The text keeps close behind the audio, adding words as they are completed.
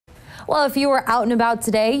Well, if you were out and about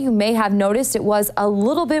today, you may have noticed it was a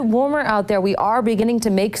little bit warmer out there. We are beginning to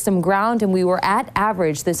make some ground, and we were at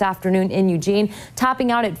average this afternoon in Eugene,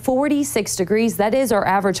 topping out at 46 degrees. That is our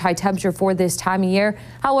average high temperature for this time of year.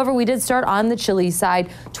 However, we did start on the chilly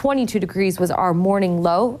side. 22 degrees was our morning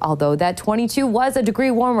low, although that 22 was a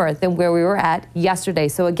degree warmer than where we were at yesterday.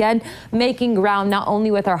 So again, making ground not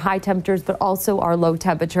only with our high temperatures, but also our low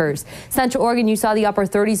temperatures. Central Oregon, you saw the upper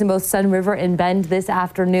 30s in both Sun River and Bend this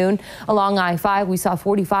afternoon. Along I-5, we saw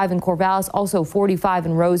 45 in Corvallis, also 45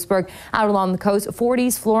 in Roseburg. Out along the coast,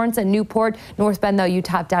 40s, Florence and Newport. North Bend, though, you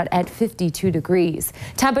topped out at 52 degrees.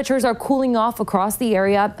 Temperatures are cooling off across the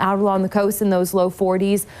area. Out along the coast in those low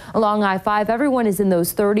 40s. Along I-5, everyone is in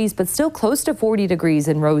those 30s, but still close to 40 degrees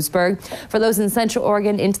in Roseburg. For those in Central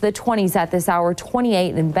Oregon, into the 20s at this hour,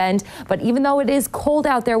 28 in Bend. But even though it is cold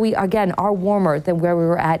out there, we again are warmer than where we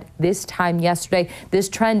were at this time yesterday. This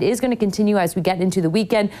trend is going to continue as we get into the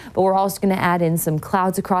weekend, but we're also going to add in some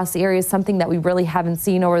clouds across the area, something that we really haven't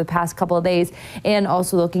seen over the past couple of days, and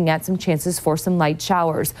also looking at some chances for some light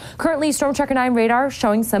showers. Currently, StormTracker 9 radar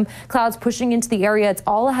showing some clouds pushing into the area. It's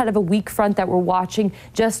all ahead of a weak front that we're watching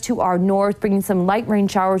just to our north, bringing some light rain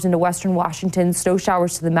showers into western Washington, snow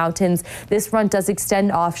showers to the mountains. This front does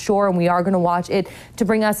extend offshore, and we are going to watch it to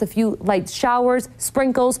bring us a few light showers,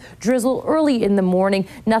 sprinkles, drizzle early in the morning.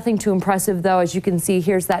 Nothing too impressive, though. As you can see,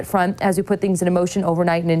 here's that front as we put things into motion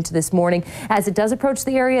overnight and into this morning. As it does approach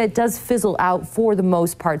the area, it does fizzle out for the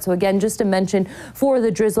most part. So again, just to mention, for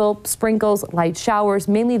the drizzle, sprinkles, light showers,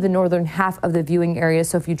 mainly the northern half of the viewing area.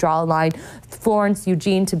 So if you draw a line, Florence,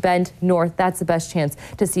 Eugene to Bend north, that's the best chance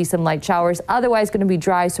to see some light showers. Otherwise, going to be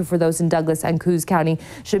dry. So for those in Douglas and Coos County,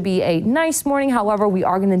 should be a nice morning. However, we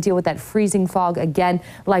are going to deal with that freezing fog again,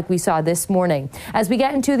 like we saw this morning. As we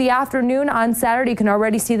get into the afternoon on Saturday, you can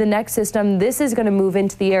already see the next system. This is going to move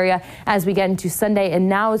into the area as we get into Sunday, and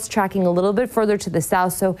now it's tracking a little bit further to the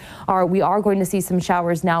south. So we are going to see some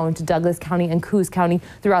showers now into Douglas County and Coos County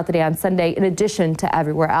throughout the day on Sunday, in addition to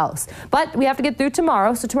everywhere else. But we have to get through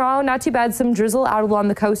tomorrow. So tomorrow, not too bad. Some drizzle out along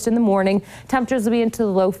the coast in the morning. Temperatures will be into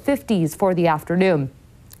the low 50s for the afternoon.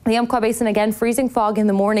 The Umpqua Basin, again, freezing fog in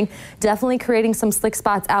the morning, definitely creating some slick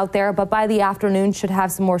spots out there, but by the afternoon should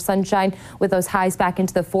have some more sunshine with those highs back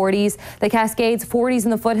into the 40s. The Cascades, 40s in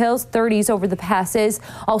the foothills, 30s over the passes.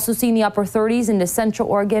 Also seeing the upper 30s into Central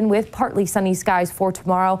Oregon with partly sunny skies for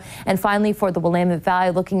tomorrow. And finally, for the Willamette Valley,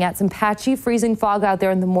 looking at some patchy freezing fog out there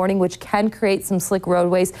in the morning, which can create some slick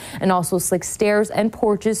roadways and also slick stairs and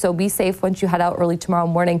porches. So be safe once you head out early tomorrow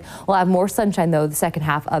morning. We'll have more sunshine, though, the second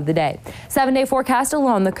half of the day. 7-day forecast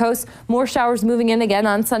along the coast. More showers moving in again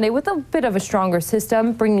on Sunday with a bit of a stronger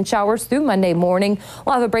system, bringing showers through Monday morning.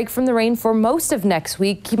 We'll have a break from the rain for most of next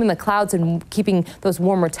week, keeping the clouds and keeping those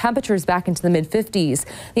warmer temperatures back into the mid-50s.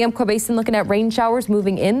 The Umpqua Basin looking at rain showers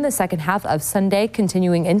moving in the second half of Sunday,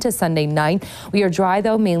 continuing into Sunday night. We are dry,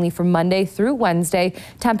 though, mainly from Monday through Wednesday.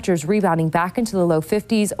 Temperatures rebounding back into the low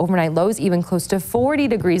 50s. Overnight lows even close to 40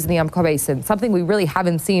 degrees in the Umpqua Basin, something we really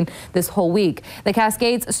haven't seen this whole week. The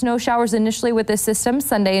Cascades, snow showers initially with this system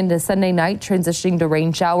Sunday into Sunday night, transitioning to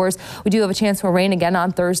rain showers. We do have a chance for rain again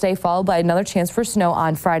on Thursday, followed by another chance for snow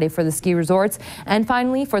on Friday for the ski resorts. And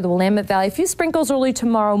finally, for the Willamette Valley, a few sprinkles early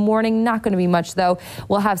tomorrow morning. Not going to be much, though.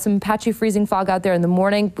 We'll have some patchy freezing fog out there in the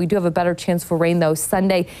morning. We do have a better chance for rain, though,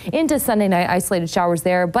 Sunday into Sunday night. Isolated showers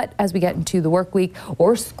there. But as we get into the work week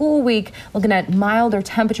or school week, looking at milder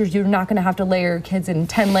temperatures, you're not going to have to layer your kids in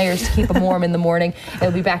 10 layers to keep them warm in the morning.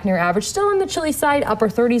 It'll be back near average. Still on the chilly side, upper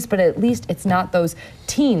 30s, but at least it's not those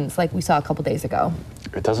teens like we saw a couple days ago.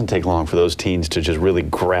 It doesn't take long for those teens to just really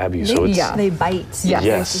grab you. So They bite. Yes.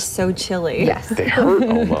 It's just so chilly. Yes. They hurt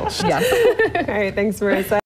almost. Yes. All right, thanks, Marissa.